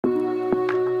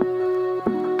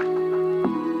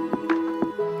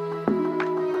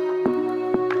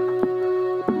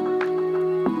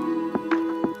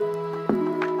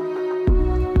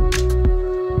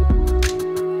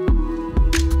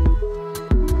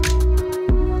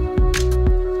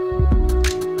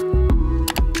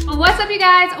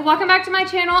guys, welcome back to my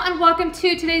channel and welcome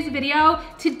to today's video.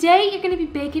 Today you're gonna be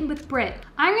baking with Britt.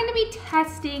 I'm gonna be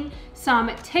testing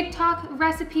some TikTok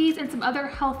recipes and some other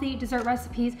healthy dessert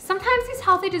recipes. Sometimes these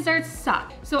healthy desserts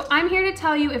suck. So I'm here to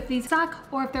tell you if these suck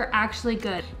or if they're actually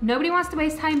good. Nobody wants to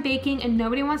waste time baking and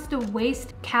nobody wants to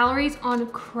waste calories on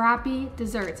crappy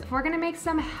desserts. If we're gonna make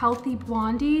some healthy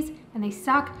blondies and they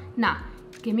suck, nah.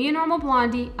 Give me a normal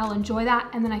blondie, I'll enjoy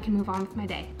that, and then I can move on with my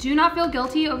day. Do not feel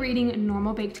guilty over eating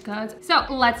normal baked goods. So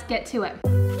let's get to it.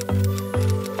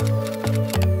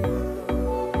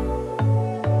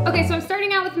 Okay, so I'm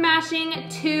starting out with mashing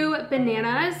 2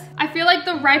 bananas. I feel like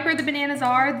the riper the bananas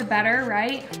are, the better,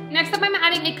 right? Next up, I'm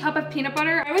adding a cup of peanut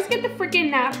butter. I always get the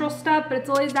freaking natural stuff, but it's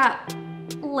always that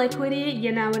liquidy,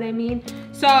 you know what I mean?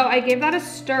 So I gave that a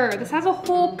stir. This has a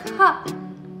whole cup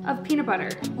of peanut butter.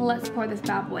 Let's pour this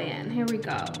bad boy in. Here we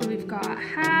go. We've got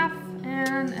half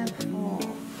and a full.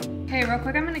 Okay, real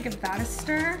quick, I'm gonna give that a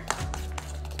stir.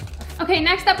 Okay,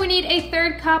 next up we need a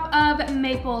 1/3 cup of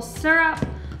maple syrup.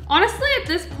 Honestly, at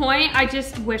this point, I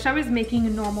just wish I was making a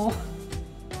normal,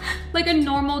 like a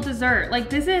normal dessert.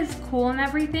 Like this is cool and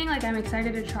everything, like I'm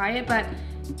excited to try it, but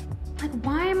like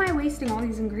why am I wasting all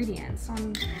these ingredients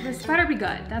on, this better be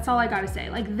good. That's all I gotta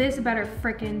say. Like this better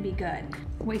frickin' be good.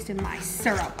 Wasting my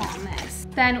syrup on this.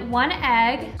 Then 1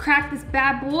 egg, crack this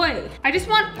bad boy. I just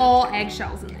want all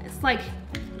eggshells in this. Like,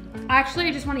 actually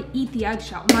I just wanna eat the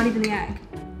eggshell, not even the egg.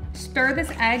 Stir this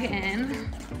egg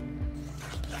in.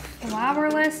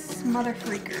 Flourless mother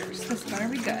freakers. This better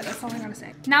be good, that's all I gotta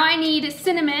say. Now I need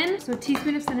cinnamon. So a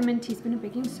teaspoon of cinnamon, teaspoon of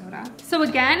baking soda. So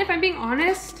again, if I'm being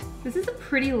honest, this is a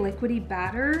pretty liquidy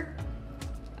batter.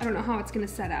 I don't know how it's gonna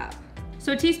set up.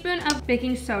 So a teaspoon of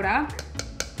baking soda,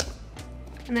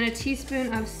 and then a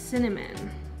teaspoon of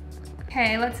cinnamon.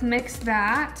 Okay, let's mix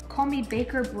that. Call me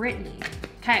Baker Brittany.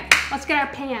 Okay, let's get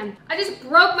our pan. I just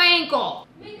broke my ankle.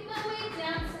 Making my way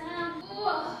downtown.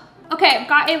 Ugh. Okay, I've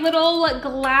got a little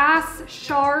glass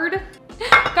shard.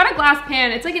 Got a glass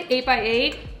pan, it's like an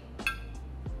 8x8.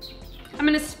 I'm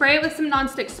gonna spray it with some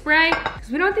nonstick spray because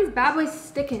we don't want these bad boys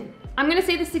sticking. I'm gonna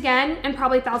say this again and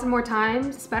probably 1,000 more times.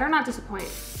 It's better not disappoint.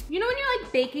 You know when you're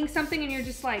like baking something and you're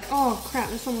just like, oh crap,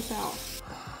 it's almost out.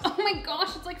 Oh my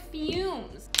gosh, it's like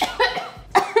fumes.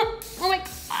 Oh my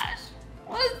gosh.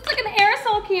 What is, it's like an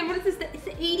aerosol can. What is this, it's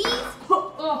the 80s?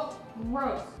 Oh,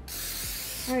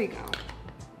 gross. There you go.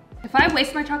 If I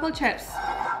waste my chocolate chips,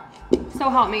 so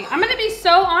help me. I'm gonna be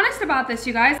so honest about this,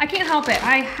 you guys. I can't help it.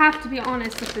 I have to be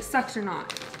honest if this sucks or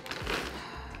not.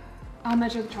 I'll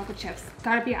measure the chocolate chips.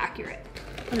 Gotta be accurate.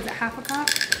 What is it, half a cup?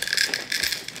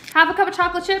 Half a cup of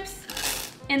chocolate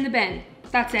chips in the bin.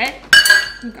 That's it.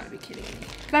 You gotta be kidding me.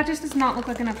 That just does not look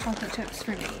like enough chocolate chips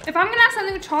for me. If I'm gonna have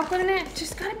something with chocolate in it, it's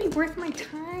just gotta be worth my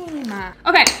time.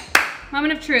 Okay,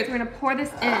 moment of truth. We're gonna pour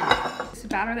this in. It's a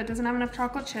batter that doesn't have enough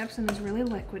chocolate chips and is really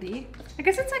liquidy. I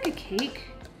guess it's like a cake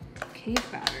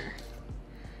batter.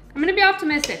 I'm gonna be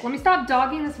optimistic. Let me stop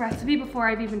dogging this recipe before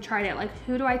I've even tried it. Like,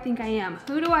 who do I think I am?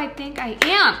 Who do I think I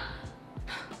am?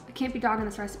 I can't be dogging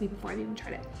this recipe before I've even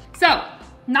tried it. So,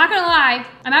 not gonna lie,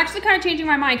 I'm actually kind of changing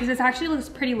my mind because this actually looks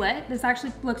pretty lit. This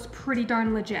actually looks pretty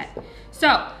darn legit.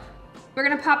 So, we're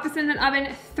gonna pop this in an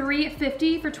oven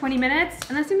 350 for 20 minutes,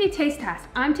 and that's gonna be a taste test.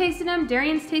 I'm tasting them,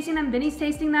 Darian's tasting them, Vinny's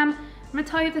tasting them. I'm gonna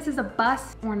tell you if this is a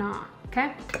bust or not,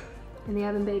 okay? In the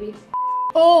oven, baby.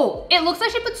 Oh, it looks like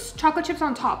she puts chocolate chips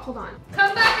on top. Hold on.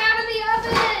 Come back out of the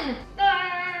oven!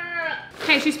 Ah.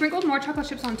 Okay, she sprinkled more chocolate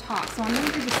chips on top, so I'm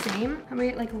gonna do the same. That way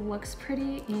it like looks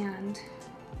pretty and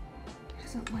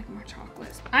doesn't like more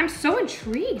chocolate. I'm so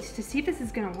intrigued to see if this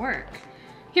is gonna work.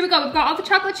 Here we go, we've got all the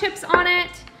chocolate chips on it.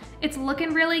 It's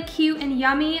looking really cute and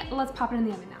yummy. Let's pop it in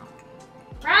the oven now.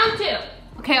 Round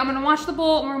 2. Okay, I'm gonna wash the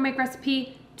bowl and we're gonna make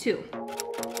recipe 2.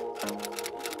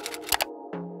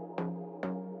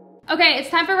 Okay, it's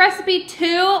time for recipe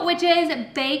 2, which is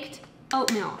baked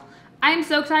oatmeal. I'm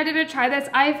so excited to try this.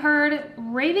 I've heard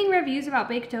raving reviews about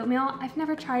baked oatmeal. I've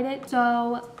never tried it,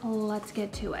 so let's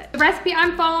get to it. The recipe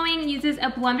I'm following uses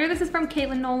a blender. This is from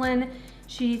Caitlin Nolan.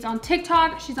 She's on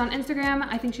TikTok, she's on Instagram.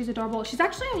 I think she's adorable. She's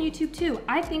actually on YouTube too.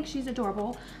 I think she's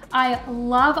adorable. I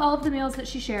love all of the meals that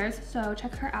she shares, so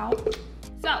check her out.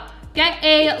 So, get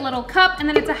a little cup, and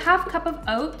then it's a half cup of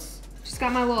oats. Just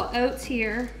got my little oats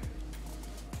here.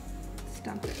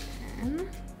 Dump it in.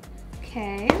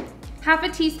 Okay. Half a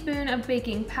teaspoon of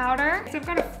baking powder. So I've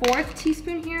got a 1/4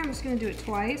 teaspoon here. I'm just gonna do it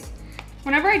twice.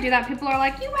 Whenever I do that, people are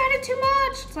like, you added too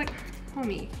much. It's like,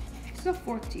 homie, this is a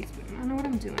 1/4 teaspoon. I don't know what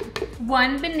I'm doing.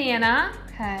 1 banana.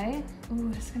 Okay. Ooh,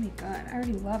 this is gonna be good. I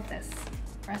already love this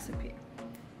recipe.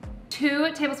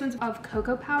 2 tablespoons of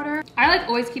cocoa powder. I like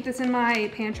always keep this in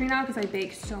my pantry now because I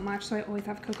bake so much, so I always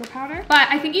have cocoa powder. But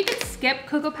I think you can skip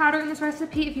cocoa powder in this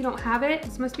recipe if you don't have it.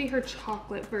 This must be her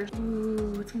chocolate version.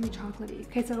 Ooh, it's gonna be chocolatey.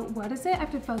 Okay, so what is it? I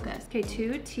have to focus. Okay,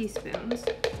 2 teaspoons.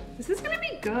 This is gonna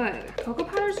be good. Cocoa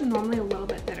powder is normally a little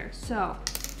bit bitter, so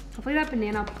hopefully that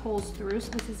banana pulls through so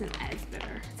this isn't as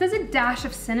bitter. It says a dash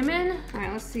of cinnamon. All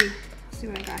right, let's see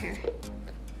what I got here.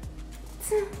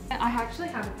 I actually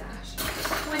have a dash.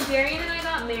 When Darian and I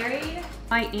got married,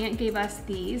 my aunt gave us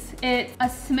these. It's a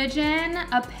smidgen,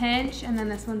 a pinch, and then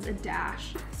this one's a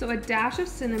dash. So a dash of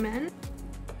cinnamon,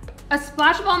 a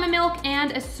splash of almond milk,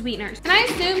 and a sweetener. And I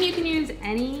assume you can use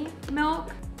any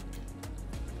milk.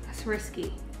 That's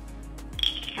risky.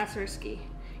 That's risky.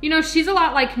 You know, she's a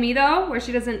lot like me though, where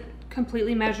she doesn't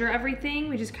completely measure everything.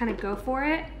 We just kind of go for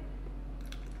it.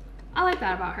 I like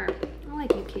that about her. I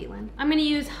like you, Caitlin. I'm gonna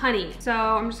use honey, so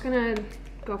I'm just gonna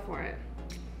go for it.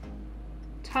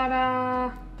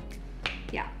 Ta-da!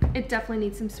 Yeah, it definitely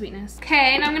needs some sweetness.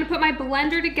 Okay, now I'm gonna put my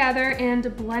blender together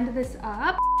and blend this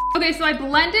up. Okay, so I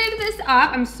blended this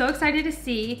up. I'm so excited to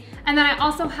see. And then I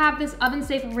also have this oven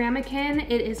safe ramekin.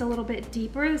 It is a little bit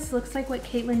deeper. This looks like what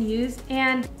Caitlin used,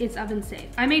 and it's oven safe.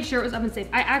 I made sure it was oven safe.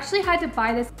 I actually had to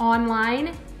buy this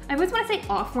online. I always want to say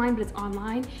offline, but it's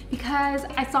online because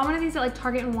I saw one of these at like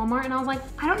Target and Walmart and I was like,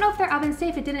 I don't know if they're oven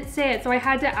safe. It didn't say it. So I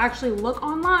had to actually look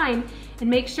online and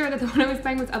make sure that the one I was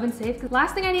buying was oven safe because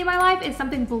last thing I need in my life is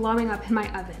something blowing up in my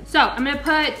oven. So I'm gonna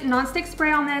put nonstick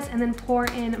spray on this and then pour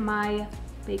in my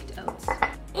baked oats.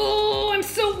 Oh, I'm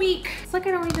so weak. It's like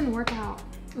I don't even work out.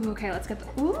 Ooh, okay, let's get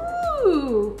the,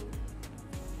 ooh.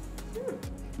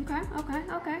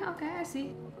 Okay, I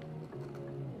see.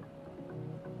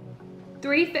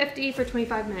 350 for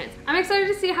 25 minutes. I'm excited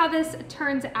to see how this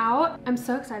turns out. I'm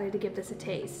so excited to give this a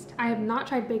taste. I have not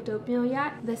tried baked oatmeal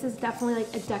yet. This is definitely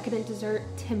like a decadent dessert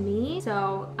to me,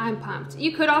 so I'm pumped.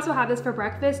 You could also have this for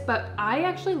breakfast, but I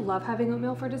actually love having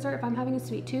oatmeal for dessert. If I'm having a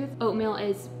sweet tooth, oatmeal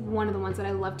is one of the ones that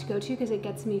I love to go to because it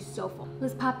gets me so full.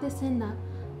 Let's pop this in the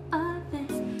oven.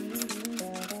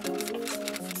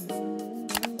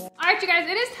 All right, you guys,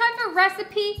 it is time for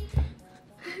recipe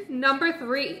number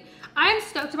 3. I'm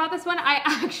stoked about this one. I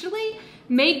actually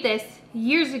made this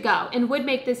years ago and would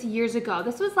make this years ago.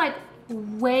 This was like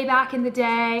way back in the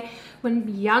day when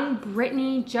young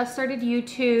Brittany just started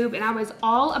YouTube and I was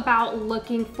all about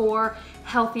looking for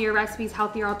healthier recipes,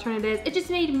 healthier alternatives. It just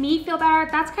made me feel better.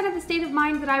 That's kind of the state of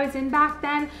mind that I was in back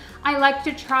then. I liked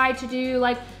to try to do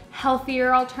like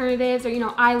healthier alternatives, or you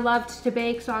know, I loved to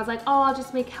bake, so I was like, oh, I'll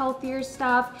just make healthier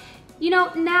stuff. You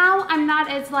know, now I'm not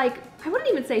as like, I wouldn't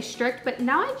even say strict, but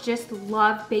now I just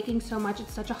love baking so much.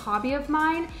 It's such a hobby of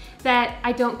mine that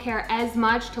I don't care as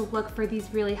much to look for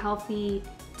these really healthy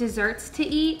desserts to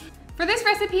eat. For this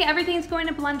recipe, everything's going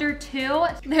to blender too.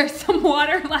 There's some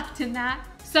water left in that.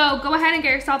 So go ahead and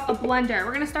get yourself a blender.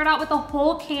 We're gonna start out with a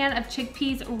whole can of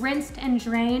chickpeas rinsed and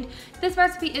drained. This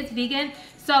recipe is vegan,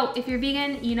 so if you're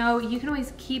vegan, you know, you can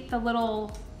always keep the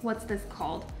little, what's this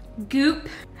called? Goop.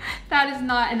 That is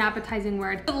not an appetizing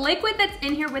word. The liquid that's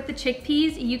in here with the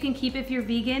chickpeas, you can keep if you're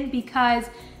vegan because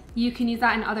you can use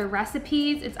that in other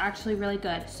recipes. It's actually really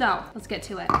good. So let's get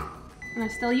to it. I'm gonna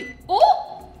still use,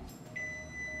 oh!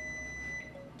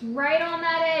 Right on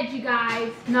that edge, you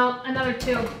guys. No, another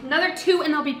 2. Another 2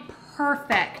 and they'll be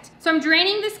perfect. So I'm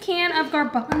draining this can of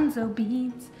garbanzo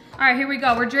beans. All right, here we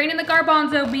go. We're draining the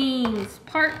garbanzo beans.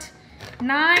 Part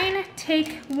 9,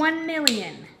 take 1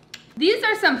 million. These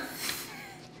are some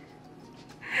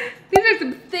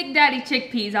thick daddy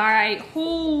chickpeas, all right?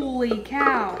 Holy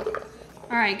cow.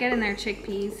 All right, get in there,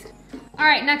 chickpeas. All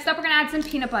right, next up, we're gonna add some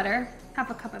peanut butter. Half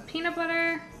a cup of peanut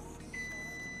butter.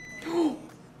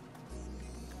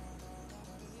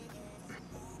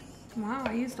 Wow,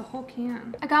 I used a whole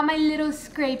can. I got my little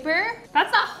scraper.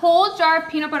 That's a whole jar of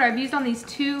peanut butter I've used on these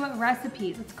 2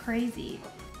 recipes. It's crazy.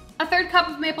 A 3rd cup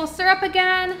of maple syrup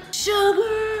again.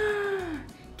 Sugar.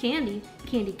 Candy,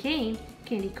 candy cane,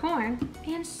 candy corn,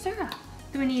 and syrup.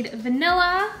 Then we need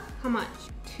vanilla. How much?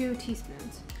 2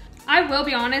 teaspoons. I will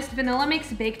be honest, vanilla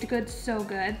makes baked goods so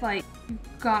good. Like,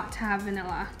 you've got to have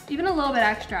vanilla. Even a little bit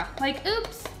extra. Like,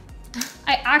 oops.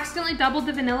 I accidentally doubled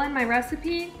the vanilla in my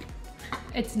recipe.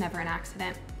 It's never an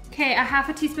accident. Okay, a half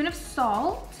a teaspoon of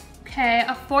salt. Okay,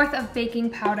 a 1/4 of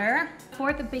baking powder.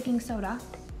 1/4 of baking soda.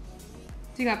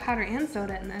 So you got powder and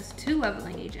soda in this, 2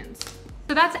 leveling agents.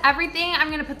 So that's everything. I'm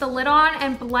gonna put the lid on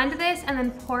and blend this and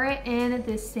then pour it in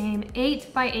this same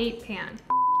 8x8 pan.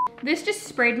 This just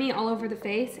sprayed me all over the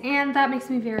face and that makes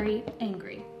me very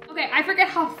angry. Okay, I forget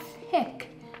how thick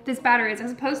this batter is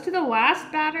as opposed to the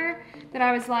last batter that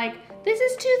I was like, this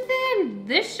is too thin.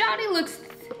 This shawty looks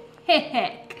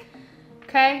thick.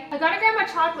 okay? I gotta grab my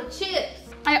chocolate chips.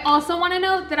 I also wanna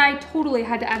note that I totally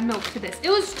had to add milk to this. It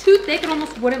was too thick, it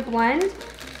almost wouldn't blend.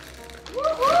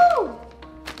 Woohoo!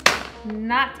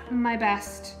 Not my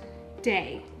best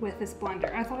day with this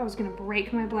blender. I thought I was gonna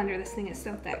break my blender. This thing is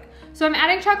so thick. So I'm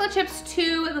adding chocolate chips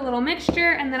to the little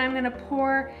mixture, and then I'm gonna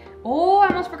pour, oh, I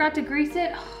almost forgot to grease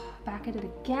it. Back at it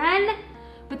again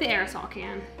with the aerosol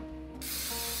can.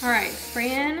 All right,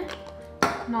 spray in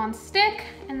non-stick,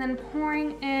 and then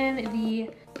pouring in the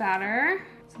batter.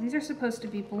 So these are supposed to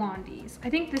be blondies. I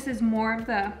think this is more of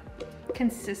the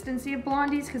consistency of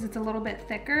blondies because it's a little bit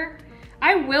thicker.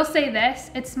 I will say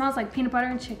this, it smells like peanut butter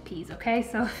and chickpeas, okay?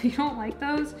 So if you don't like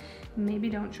those, maybe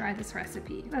don't try this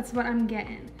recipe. That's what I'm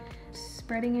getting.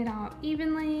 Spreading it out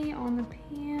evenly on the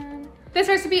pan. This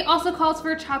recipe also calls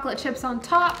for chocolate chips on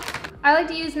top. I like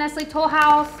to use Nestle Toll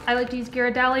House. I like to use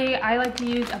Ghirardelli. I like to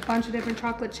use a bunch of different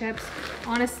chocolate chips.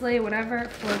 Honestly, whatever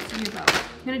floats your boat.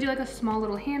 I'm gonna do like a small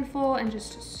little handful and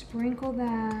just sprinkle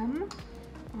them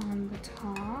on the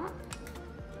top.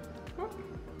 Oh.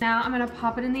 Now I'm gonna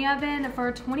pop it in the oven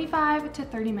for 25 to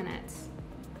 30 minutes.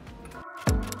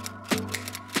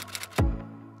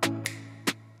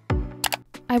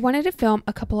 I wanted to film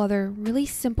a couple other really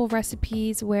simple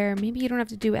recipes where maybe you don't have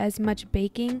to do as much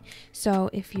baking. So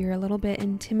if you're a little bit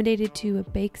intimidated to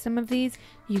bake some of these,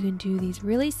 you can do these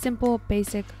really simple,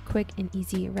 basic, quick, and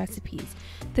easy recipes.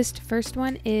 This first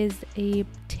one is a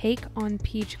take on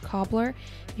peach cobbler.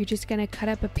 You're just gonna cut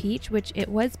up a peach, which it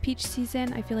was peach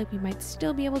season. I feel like we might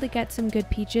still be able to get some good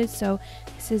peaches. So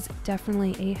this is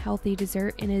definitely a healthy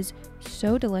dessert and is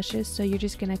so delicious. So you're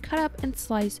just gonna cut up and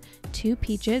slice 2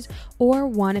 peaches, or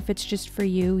one if it's just for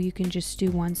you. You can just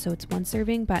do one, so it's 1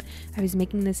 serving, but I was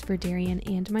making this for Darian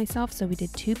and myself, so we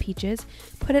did 2 peaches.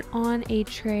 Put it on a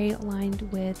tray lined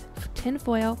with tin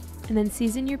foil, and then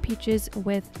season your peaches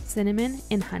with cinnamon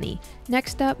and honey.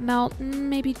 Next up, melt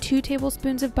maybe 2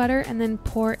 tablespoons of butter and then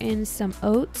pour in some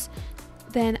oats.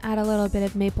 Then add a little bit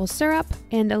of maple syrup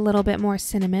and a little bit more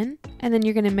cinnamon, and then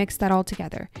you're gonna mix that all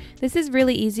together. This is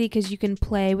really easy because you can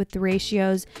play with the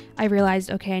ratios. I realized,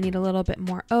 okay, I need a little bit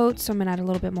more oats, so I'm gonna add a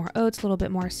little bit more oats, a little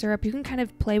bit more syrup. You can kind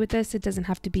of play with this. It doesn't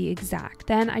have to be exact.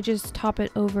 Then I just top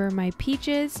it over my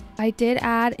peaches. I did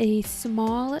add a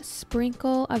small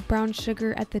sprinkle of brown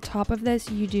sugar at the top of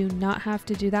this. You do not have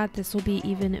to do that. This will be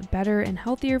even better and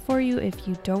healthier for you if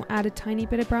you don't add a tiny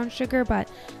bit of brown sugar,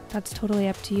 but that's totally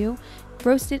up to you.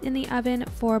 Roast it in the oven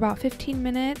for about 15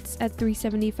 minutes at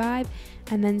 375,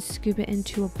 and then scoop it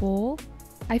into a bowl.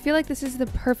 I feel like this is the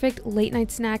perfect late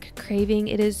night snack craving.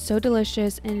 It is so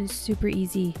delicious and super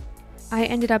easy. I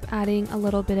ended up adding a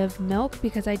little bit of milk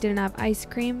because I didn't have ice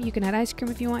cream. You can add ice cream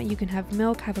if you want. You can have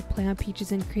milk, have a play on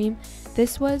peaches and cream.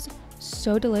 This was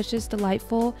so delicious,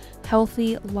 delightful,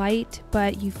 healthy, light,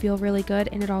 but you feel really good,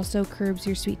 and it also curbs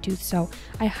your sweet tooth. So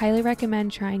I highly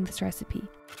recommend trying this recipe.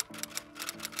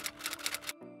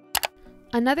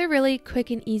 Another really quick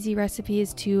and easy recipe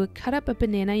is to cut up a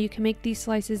banana. You can make these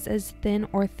slices as thin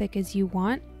or thick as you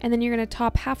want. And then you're gonna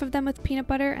top half of them with peanut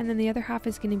butter, and then the other half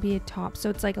is gonna be a top. So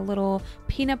it's like a little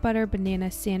peanut butter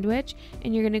banana sandwich.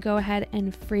 And you're gonna go ahead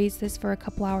and freeze this for a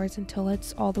couple hours until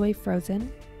it's all the way frozen.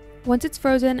 Once it's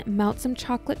frozen, melt some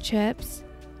chocolate chips.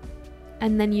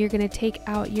 And then you're gonna take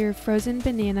out your frozen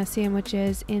banana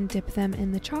sandwiches and dip them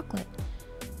in the chocolate.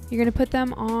 You're gonna put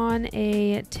them on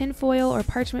a tin foil or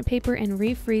parchment paper and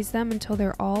refreeze them until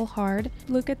they're all hard.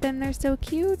 Look at them, they're so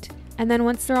cute. And then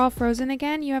once they're all frozen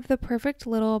again, you have the perfect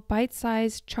little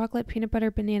bite-sized chocolate peanut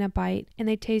butter banana bite, and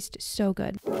they taste so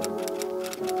good.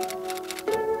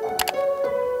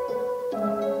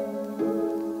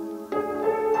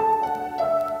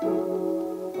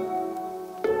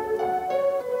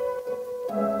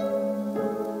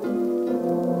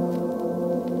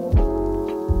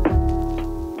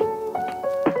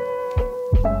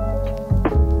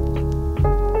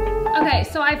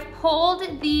 So I've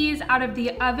pulled these out of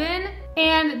the oven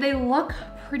and they look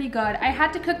pretty good. I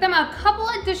had to cook them a couple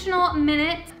additional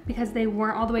minutes because they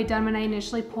weren't all the way done when I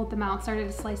initially pulled them out, started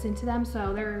to slice into them.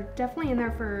 So they're definitely in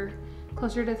there for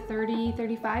closer to 30,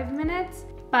 35 minutes.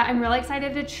 But I'm really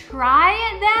excited to try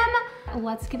them.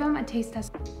 Let's give them a taste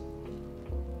test.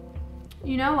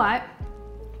 You know what?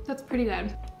 That's pretty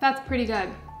good. That's pretty good.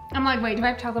 I'm like, wait, do I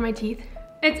have chocolate in my teeth?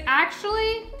 It's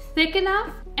actually thick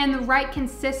enough and the right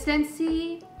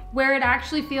consistency where it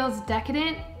actually feels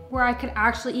decadent, where I could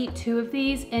actually eat 2 of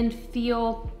these and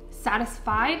feel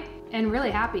satisfied and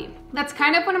really happy. That's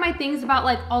kind of one of my things about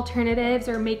like alternatives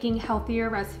or making healthier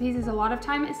recipes, is a lot of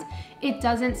times it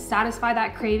doesn't satisfy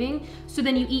that craving. So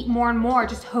then you eat more and more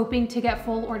just hoping to get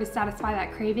full or to satisfy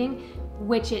that craving,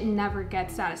 which it never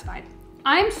gets satisfied.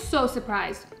 I'm so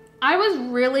surprised. I was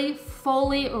really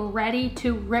fully ready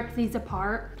to rip these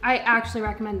apart. I actually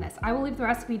recommend this. I will leave the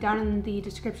recipe down in the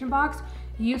description box.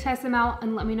 You test them out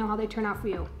and let me know how they turn out for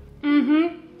you.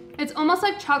 It's almost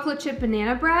like chocolate chip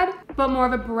banana bread, but more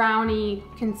of a brownie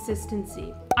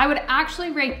consistency. I would actually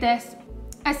rate this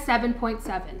a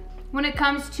 7.7. When it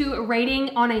comes to rating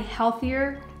on a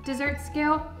healthier dessert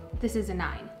scale, this is a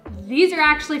 9. These are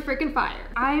actually freaking fire.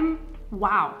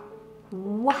 Wow.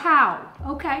 Wow.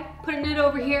 Okay, putting it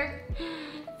over here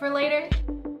for later.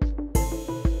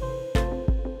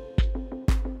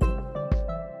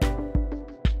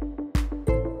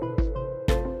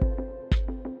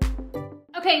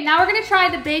 Okay, now we're gonna try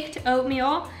the baked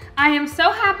oatmeal. I am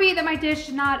so happy that my dish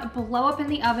did not blow up in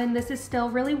the oven. This is still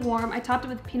really warm. I topped it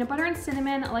with peanut butter and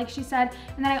cinnamon, like she said,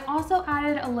 and then I also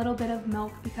added a little bit of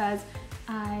milk because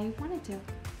I wanted to.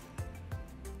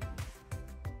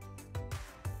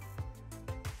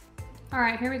 All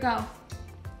right, here we go.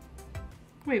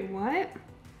 Wait, what?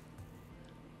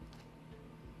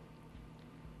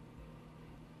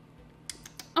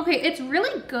 Okay, it's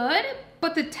really good,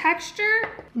 but the texture,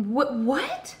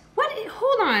 what?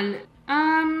 Hold on.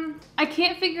 I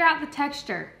can't figure out the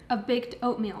texture of baked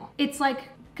oatmeal. It's like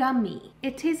gummy.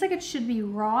 It tastes like it should be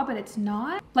raw, but it's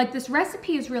not. Like, this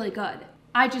recipe is really good.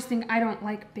 I just think I don't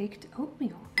like baked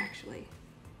oatmeal, actually.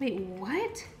 Wait,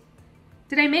 what?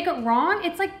 Did I make it wrong?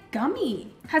 It's like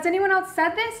gummy. Has anyone else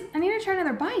said this? I need to try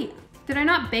another bite. Did I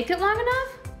not bake it long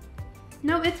enough?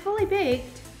 No, it's fully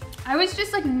baked. I was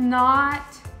just like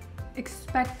not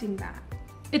expecting that.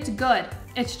 It's good.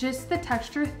 It's just the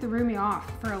texture threw me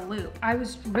off for a loop. I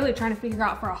was really trying to figure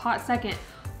out for a hot second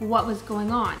what was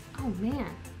going on. Oh man.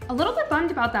 A little bit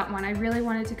bummed about that one. I really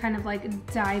wanted to kind of like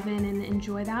dive in and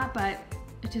enjoy that, but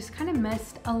it just kind of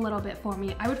missed a little bit for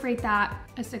me. I would rate that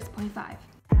a 6.5.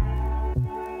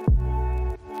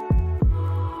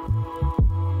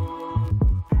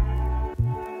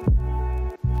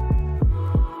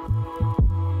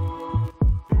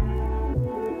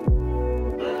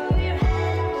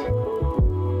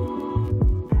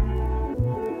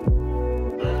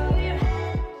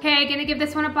 Okay, gonna give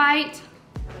this one a bite.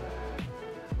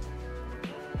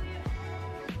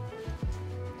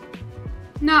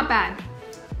 Not bad.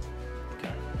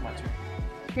 Okay, my turn.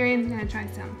 Darian's gonna try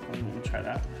some. I'm gonna try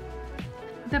that.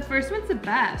 The first one's the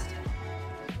best.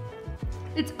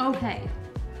 It's okay.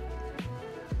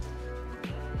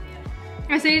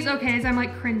 I say it's okay as I'm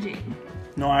like cringing.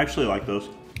 No, I actually like those.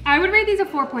 I would rate these a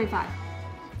 4.5.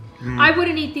 I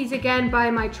wouldn't eat these again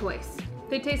by my choice.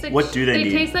 They taste like— What do they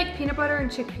need? taste like peanut butter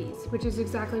and chickpeas, which is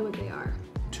exactly what they are.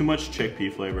 Too much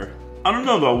chickpea flavor. I don't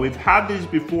know though, we've had these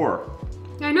before.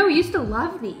 I know, we used to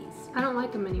love these. I don't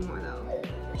like them anymore though.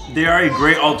 They are a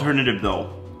great alternative though.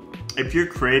 If you're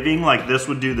craving, like this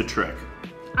would do the trick.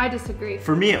 I disagree.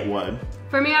 For me it would.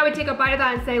 For me, I would take a bite of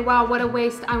that and say, wow, what a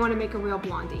waste. I want to make a real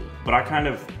blondie. But I kind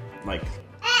of like...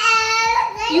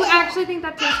 You actually think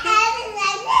that tastes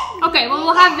good? Okay, well,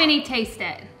 we'll have Vinny taste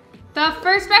it. The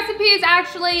first recipe is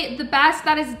actually the best.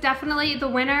 That is definitely the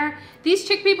winner. These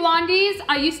Chickpea Blondies,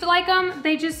 I used to like them.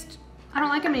 They just, I don't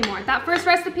like them anymore. That first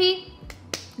recipe,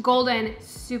 golden,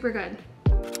 super good.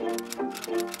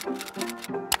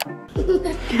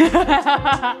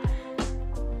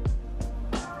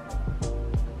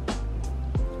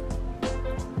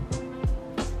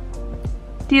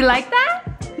 Do you like that?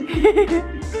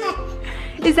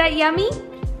 Is that yummy?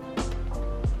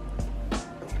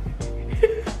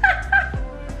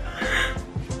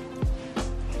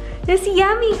 It's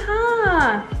yummy,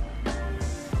 huh?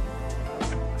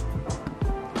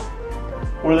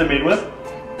 What are they made with?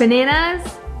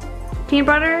 Bananas, peanut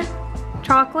butter,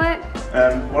 chocolate.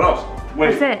 And what else?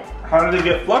 Wait, that's it. How do they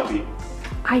get fluffy?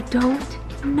 I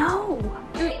don't know.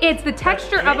 It's the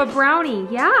texture of a brownie,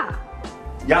 yeah.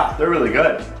 Yeah, they're really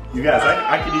good. You guys,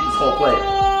 I could eat this whole plate.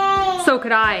 So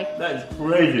could I. That is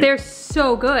crazy. They're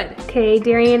so good. Okay,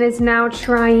 Darian is now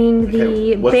trying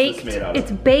the what's baked, this made out of?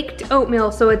 It's baked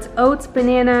oatmeal. So it's oats,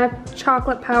 banana,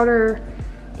 chocolate powder,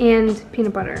 and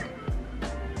peanut butter.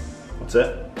 What's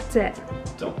it? That's it.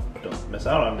 Don't miss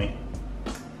out on me.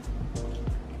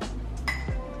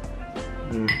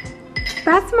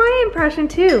 That's my impression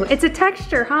too. It's a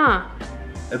texture, huh?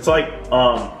 It's like,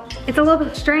 It's a little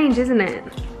bit strange, isn't it?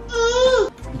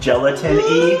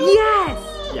 gelatin-y.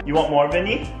 Yes! You want more,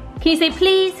 Vinny? Can you say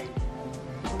please?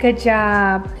 Good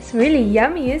job. It's really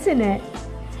yummy, isn't it?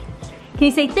 Can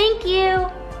you say thank you?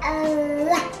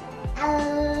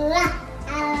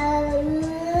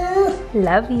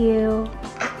 Love you.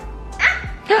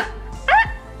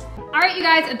 All right, you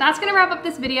guys, that's gonna wrap up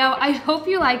this video. I hope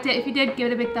you liked it. If you did, give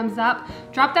it a big thumbs up.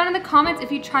 Drop down in the comments if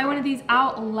you try one of these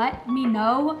out, let me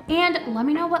know. And let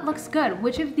me know what looks good.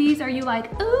 Which of these are you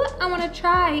like, ooh, I wanna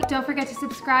try? Don't forget to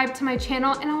subscribe to my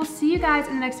channel, and I will see you guys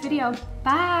in the next video.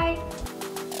 Bye.